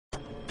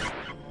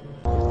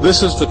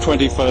This is the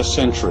 21st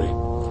century,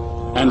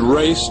 and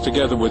race,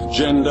 together with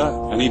gender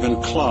and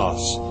even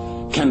class,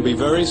 can be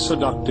very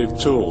seductive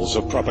tools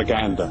of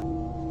propaganda.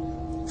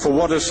 For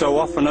what is so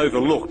often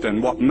overlooked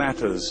and what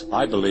matters,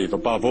 I believe,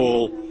 above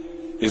all,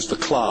 is the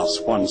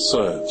class one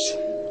serves.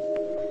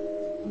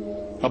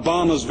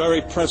 Obama's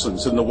very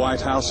presence in the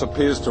White House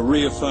appears to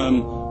reaffirm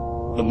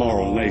the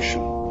moral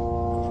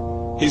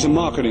nation. He's a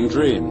marketing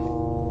dream,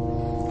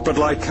 but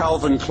like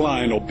Calvin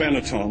Klein or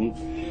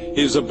Benetton,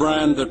 he's a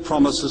brand that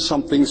promises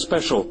something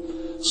special,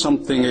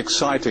 something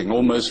exciting,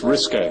 almost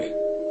risque,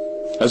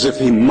 as if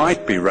he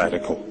might be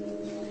radical,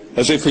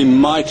 as if he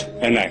might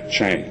enact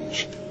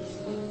change.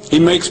 He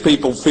makes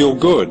people feel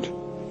good.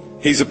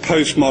 He's a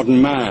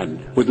postmodern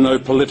man with no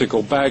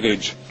political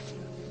baggage,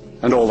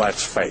 and all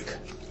that's fake.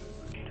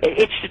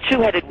 It's the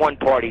two-headed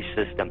one-party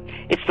system.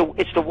 It's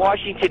the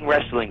Washington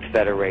Wrestling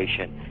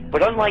Federation.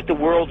 But unlike the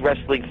World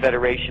Wrestling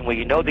Federation, where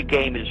you know the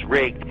game is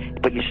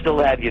rigged, but you still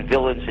have your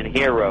villains and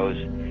heroes,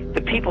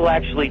 the people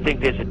actually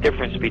think there's a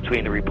difference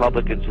between the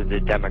Republicans and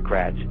the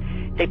Democrats.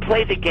 They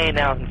play the game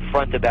out in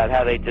front about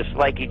how they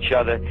dislike each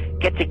other,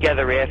 get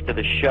together after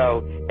the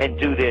show, and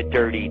do their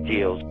dirty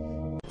deals.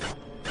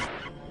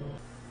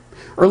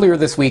 Earlier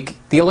this week,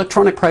 the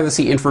Electronic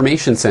Privacy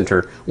Information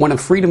Center won a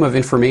Freedom of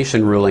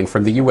Information ruling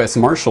from the U.S.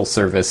 Marshals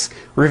Service,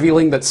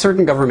 revealing that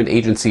certain government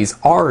agencies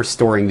are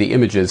storing the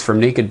images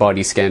from naked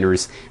body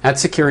scanners at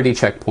security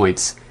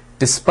checkpoints,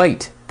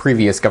 despite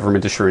previous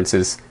government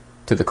assurances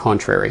to the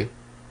contrary.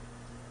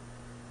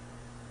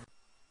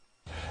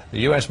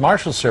 The U.S.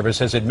 Marshals Service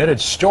has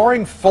admitted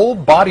storing full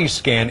body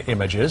scan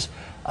images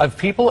of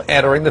people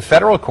entering the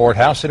federal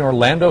courthouse in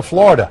Orlando,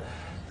 Florida.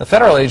 The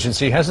federal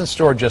agency hasn't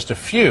stored just a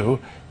few.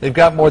 They've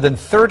got more than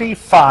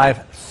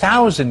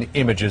 35,000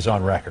 images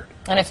on record.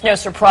 And it's no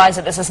surprise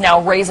that this is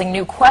now raising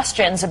new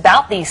questions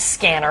about these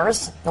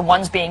scanners, the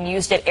ones being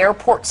used at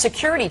airport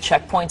security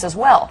checkpoints as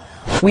well.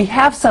 We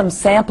have some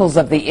samples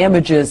of the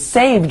images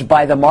saved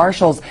by the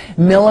Marshals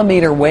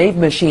millimeter wave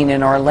machine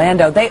in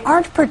Orlando. They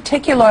aren't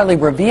particularly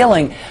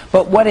revealing,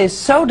 but what is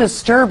so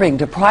disturbing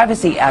to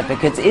privacy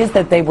advocates is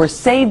that they were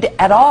saved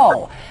at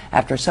all,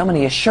 after so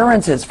many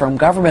assurances from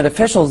government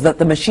officials that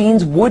the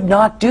machines would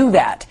not do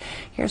that.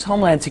 Here's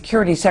Homeland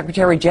Security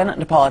Secretary Janet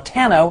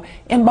Napolitano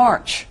in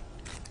March.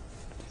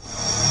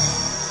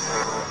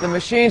 The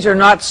machines are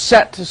not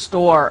set to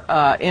store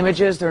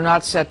images. They're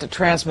not set to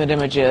transmit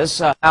images,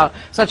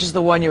 such as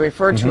the one you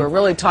referred to. We're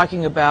really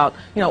talking about,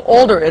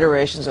 older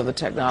iterations of the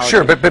technology.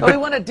 Sure, but we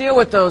want to deal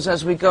with those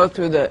as we go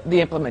through the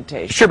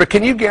implementation. Sure, but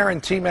can you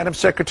guarantee, Madam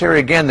Secretary,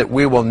 again, that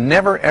we will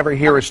never, ever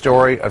hear a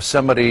story of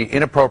somebody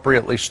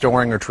inappropriately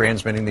storing or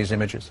transmitting these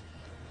images?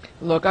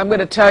 Look, I'm going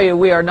to tell you,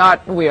 we are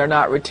not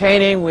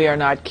retaining, we are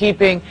not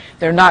keeping.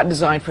 They're not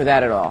designed for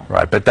that at all.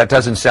 Right, but that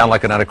doesn't sound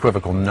like an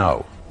unequivocal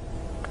no.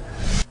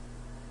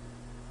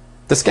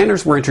 The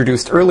scanners were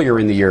introduced earlier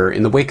in the year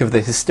in the wake of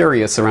the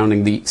hysteria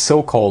surrounding the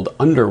so-called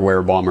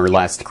underwear bomber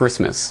last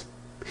Christmas.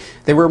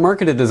 They were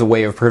marketed as a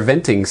way of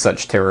preventing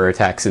such terror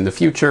attacks in the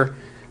future,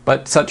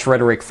 but such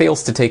rhetoric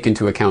fails to take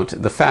into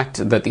account the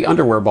fact that the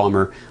underwear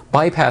bomber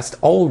bypassed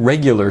all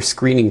regular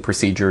screening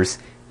procedures,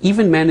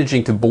 even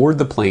managing to board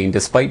the plane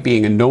despite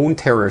being a known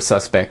terror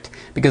suspect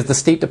because the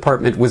State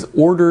Department was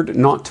ordered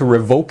not to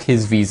revoke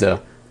his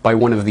visa by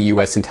one of the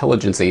U.S.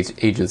 intelligence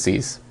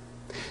agencies.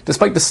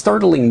 Despite the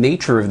startling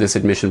nature of this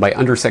admission by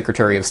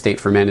Undersecretary of State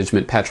for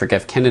Management Patrick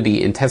F.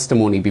 Kennedy in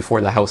testimony before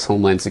the House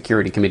Homeland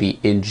Security Committee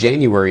in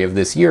January of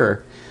this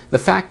year, the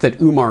fact that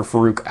Umar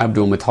Farouk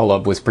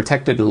Abdul-Muttalib was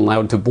protected and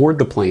allowed to board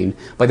the plane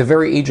by the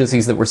very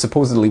agencies that were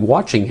supposedly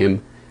watching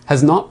him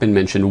has not been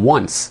mentioned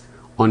once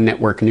on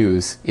network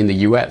news in the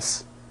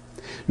U.S.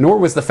 Nor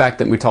was the fact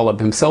that Muttalib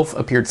himself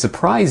appeared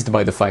surprised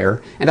by the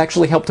fire and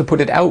actually helped to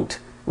put it out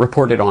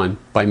reported on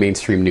by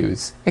mainstream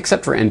news,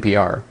 except for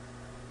NPR.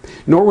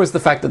 Nor was the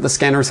fact that the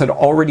scanners had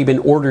already been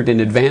ordered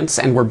in advance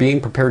and were being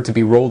prepared to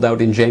be rolled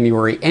out in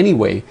January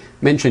anyway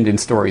mentioned in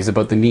stories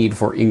about the need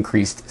for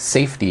increased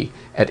safety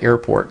at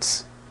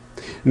airports.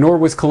 Nor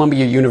was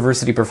Columbia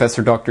University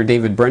professor Dr.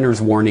 David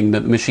Brenner's warning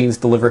that the machines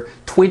deliver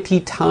 20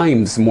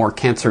 times more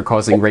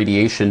cancer-causing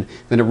radiation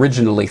than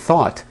originally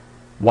thought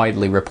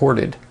widely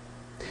reported.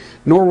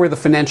 Nor were the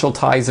financial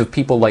ties of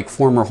people like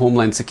former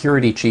Homeland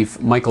Security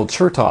Chief Michael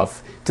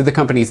Chertoff to the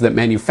companies that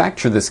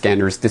manufacture the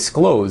scanners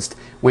disclosed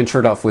when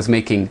Chertoff was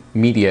making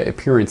media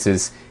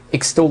appearances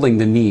extolling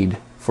the need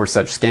for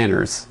such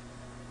scanners.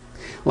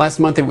 Last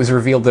month it was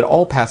revealed that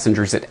all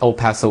passengers at El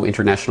Paso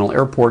International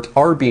Airport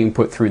are being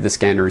put through the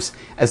scanners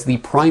as the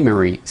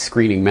primary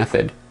screening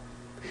method.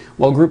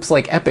 While groups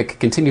like Epic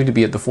continue to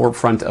be at the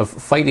forefront of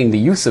fighting the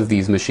use of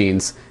these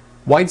machines,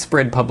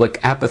 widespread public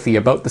apathy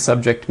about the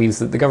subject means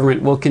that the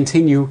government will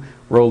continue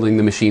rolling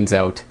the machines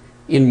out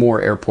in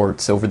more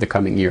airports over the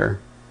coming year.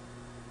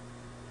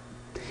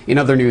 In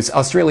other news,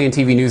 Australian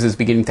TV News is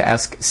beginning to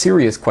ask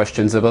serious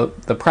questions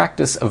about the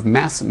practice of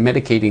mass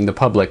medicating the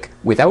public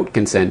without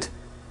consent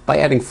by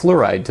adding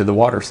fluoride to the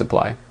water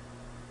supply.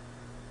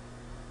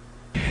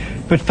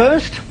 But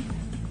first,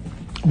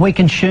 We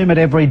consume it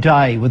every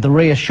day with the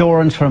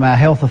reassurance from our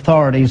health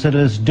authorities that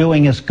it is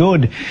doing us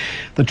good.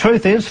 The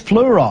truth is,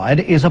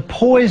 fluoride is a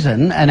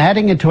poison, and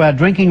adding it to our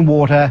drinking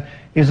water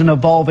is an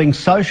evolving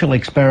social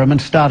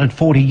experiment started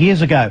 40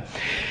 years ago.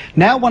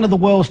 Now one of the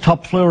world's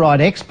top fluoride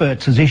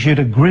experts has issued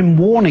a grim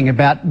warning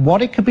about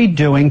what it could be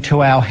doing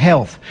to our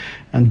health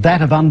and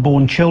that of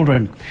unborn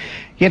children.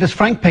 Yet as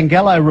Frank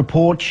Pengello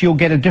reports, you'll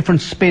get a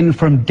different spin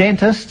from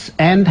dentists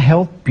and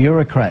health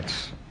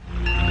bureaucrats.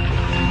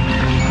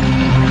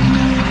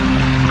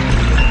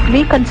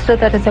 We consider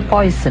that as a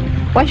poison.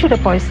 Why should a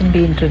poison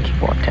be in drinking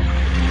water?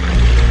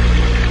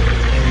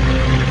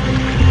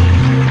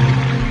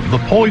 The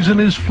poison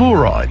is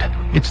fluoride.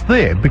 It's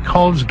there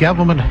because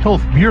government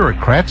health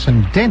bureaucrats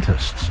and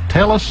dentists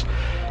tell us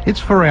it's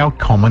for our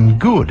common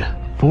good,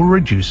 for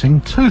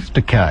reducing tooth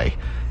decay,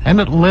 and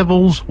at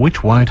levels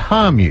which won't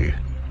harm you.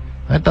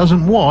 That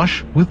doesn't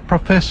wash with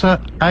Professor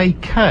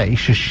A.K.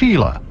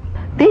 Sushila.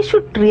 They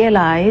should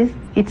realize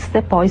it's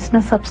the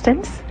poisonous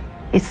substance.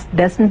 It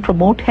doesn't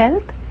promote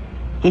health.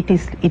 It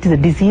is a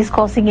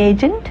disease-causing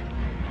agent,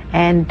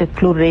 and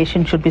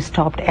fluoridation should be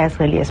stopped as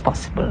early as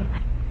possible.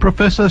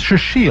 Professor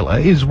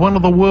Sushila is one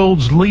of the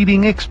world's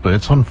leading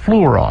experts on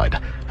fluoride.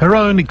 Her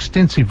own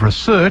extensive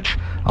research,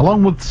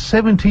 along with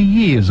 70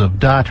 years of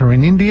data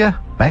in India,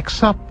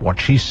 backs up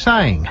what she's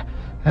saying,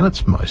 and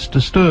it's most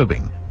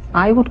disturbing.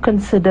 I would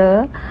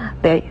consider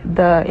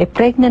a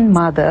pregnant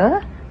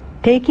mother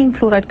taking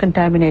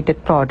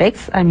fluoride-contaminated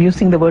products, I'm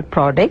using the word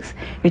products,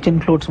 which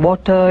includes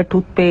water,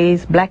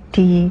 toothpaste, black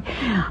tea,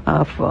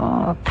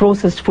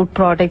 processed food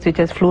products which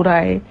has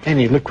fluoride.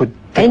 Any liquid?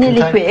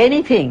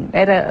 Anything.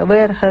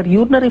 Where her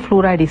urinary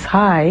fluoride is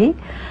high,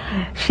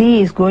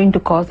 she is going to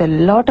cause a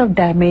lot of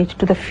damage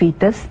to the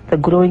fetus, the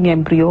growing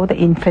embryo, the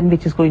infant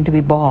which is going to be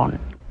born.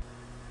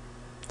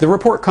 The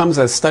report comes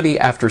as study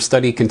after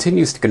study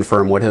continues to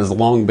confirm what has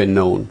long been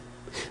known: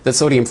 that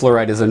sodium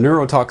fluoride is a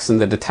neurotoxin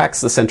that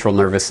attacks the central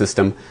nervous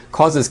system,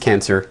 causes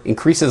cancer,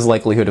 increases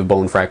likelihood of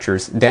bone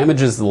fractures,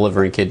 damages the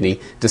liver and kidney,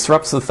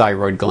 disrupts the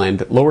thyroid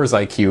gland, lowers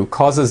IQ,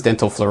 causes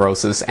dental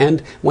fluorosis,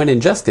 and, when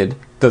ingested,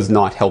 does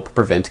not help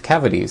prevent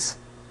cavities.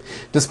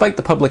 Despite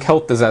the public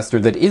health disaster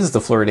that is the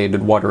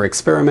fluoridated water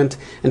experiment,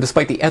 and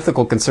despite the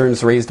ethical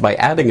concerns raised by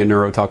adding a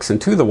neurotoxin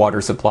to the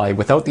water supply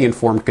without the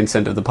informed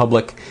consent of the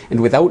public, and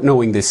without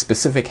knowing the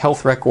specific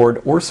health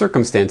record or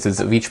circumstances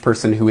of each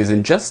person who is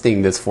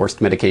ingesting this forced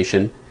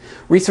medication,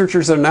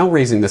 researchers are now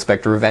raising the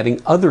specter of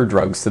adding other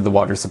drugs to the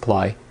water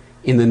supply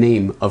in the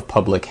name of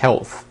public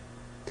health.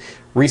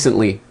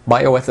 Recently,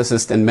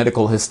 bioethicist and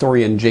medical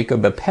historian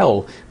Jacob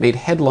Appel made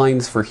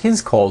headlines for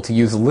his call to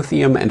use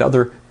lithium and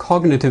other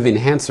cognitive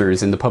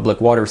enhancers in the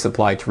public water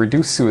supply to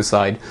reduce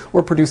suicide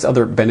or produce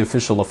other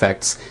beneficial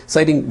effects,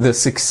 citing the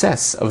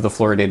success of the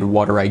fluoridated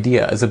water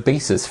idea as a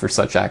basis for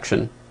such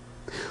action.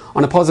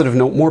 On a positive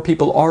note, more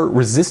people are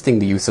resisting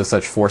the use of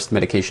such forced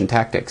medication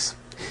tactics.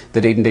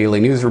 The Dayton Daily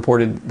News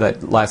reported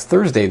that last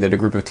Thursday that a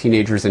group of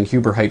teenagers in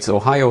Huber Heights,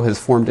 Ohio has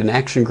formed an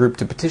action group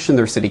to petition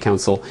their city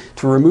council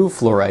to remove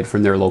fluoride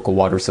from their local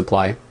water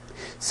supply.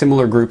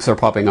 Similar groups are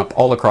popping up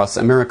all across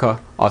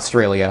America,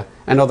 Australia,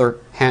 and other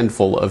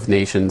handful of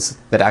nations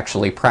that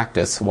actually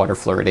practice water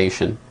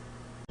fluoridation.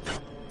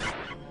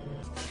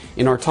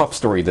 In our top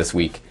story this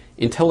week,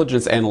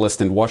 intelligence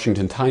analyst and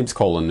Washington Times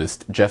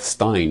columnist Jeff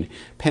Stein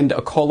penned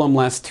a column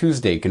last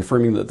Tuesday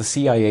confirming that the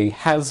CIA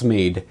has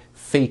made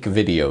fake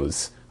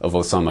videos of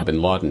Osama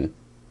bin Laden.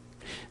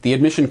 The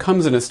admission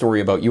comes in a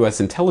story about U.S.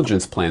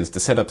 intelligence plans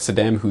to set up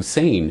Saddam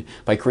Hussein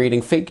by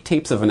creating fake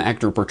tapes of an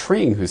actor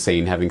portraying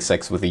Hussein having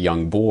sex with a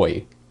young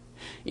boy.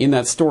 In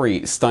that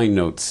story, Stein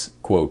notes,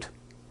 quote,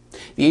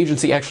 "The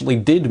agency actually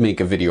did make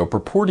a video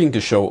purporting to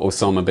show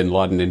Osama bin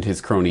Laden and his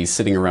cronies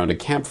sitting around a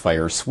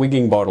campfire,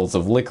 swigging bottles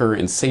of liquor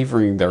and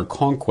savoring their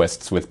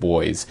conquests with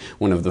boys,"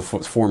 one of the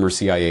former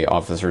CIA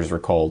officers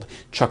recalled,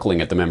 chuckling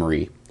at the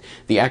memory.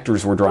 "The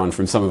actors were drawn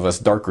from some of us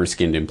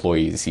darker-skinned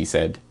employees," he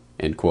said.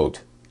 End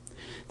quote.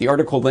 The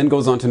article then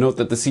goes on to note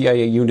that the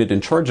CIA unit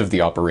in charge of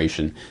the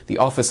operation, the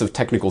Office of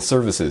Technical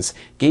Services,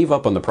 gave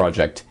up on the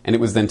project, and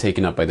it was then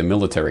taken up by the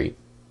military.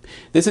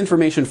 This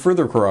information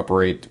further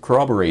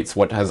corroborates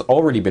what has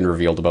already been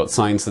revealed about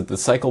signs that the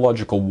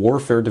Psychological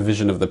Warfare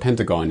Division of the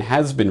Pentagon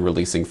has been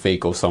releasing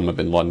fake Osama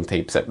bin Laden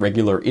tapes at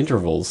regular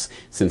intervals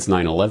since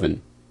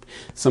 9/11.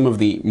 Some of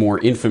the more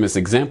infamous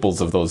examples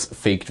of those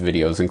faked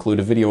videos include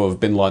a video of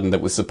bin Laden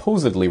that was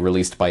supposedly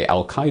released by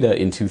Al-Qaeda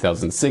in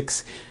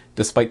 2006,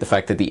 despite the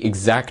fact that the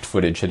exact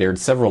footage had aired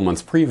several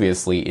months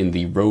previously in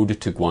The Road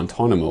to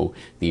Guantanamo,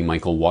 the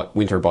Michael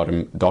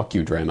Winterbottom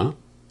docudrama,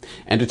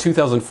 and a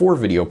 2004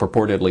 video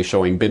purportedly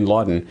showing bin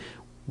Laden,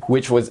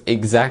 which was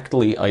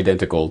exactly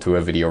identical to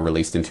a video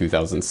released in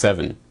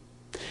 2007.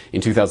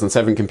 In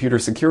 2007, computer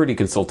security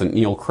consultant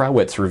Neil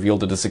Krawitz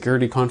revealed at a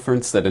security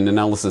conference that an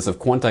analysis of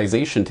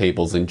quantization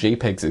tables in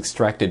JPEGs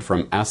extracted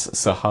from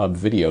As-Sahab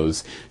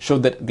videos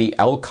showed that the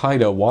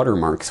Al-Qaeda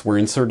watermarks were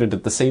inserted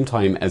at the same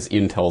time as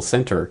Intel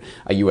Center,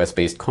 a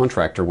US-based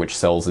contractor which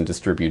sells and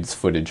distributes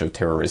footage of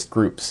terrorist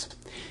groups.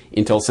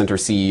 Intel Center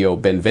CEO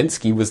Ben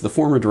Vensky was the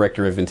former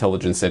director of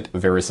intelligence at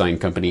VeriSign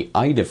company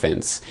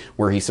iDefense,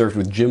 where he served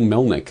with Jim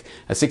Melnick,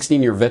 a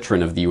 16-year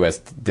veteran of the U.S.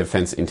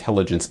 Defense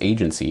Intelligence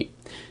Agency.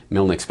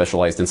 Melnick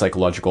specialized in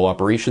psychological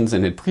operations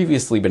and had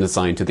previously been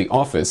assigned to the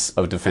office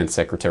of Defense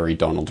Secretary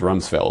Donald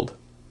Rumsfeld.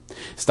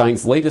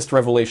 Stein's latest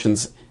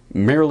revelations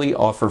merely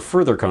offer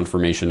further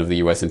confirmation of the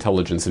U.S.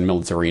 intelligence and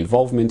military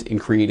involvement in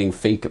creating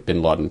fake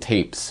bin Laden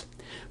tapes.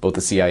 Both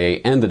the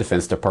CIA and the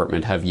Defense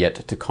Department have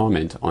yet to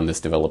comment on this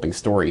developing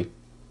story.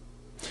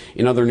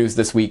 In other news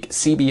this week,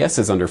 CBS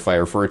is under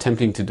fire for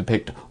attempting to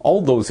depict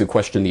all those who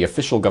question the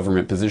official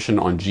government position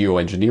on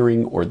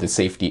geoengineering or the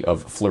safety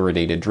of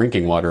fluoridated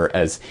drinking water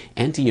as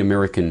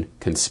anti-American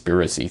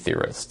conspiracy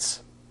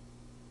theorists.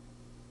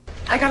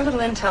 I got a little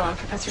intel on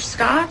Professor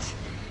Scott.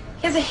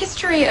 He has a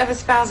history of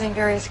espousing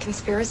various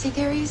conspiracy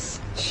theories.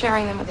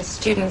 Sharing them with his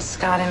students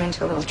got him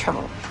into a little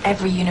trouble.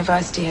 Every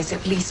university has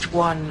at least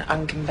one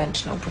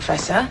unconventional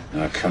professor.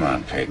 Oh, come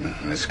on, Peyton.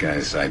 This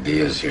guy's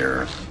ideas here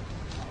are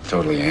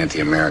totally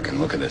anti-American.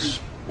 Look at this.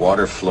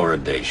 Water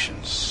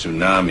fluoridations,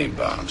 tsunami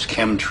bombs,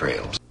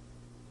 chemtrails.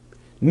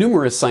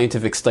 Numerous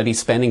scientific studies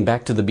spanning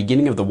back to the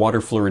beginning of the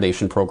water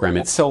fluoridation program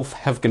itself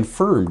have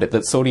confirmed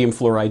that sodium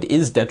fluoride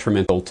is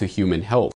detrimental to human health.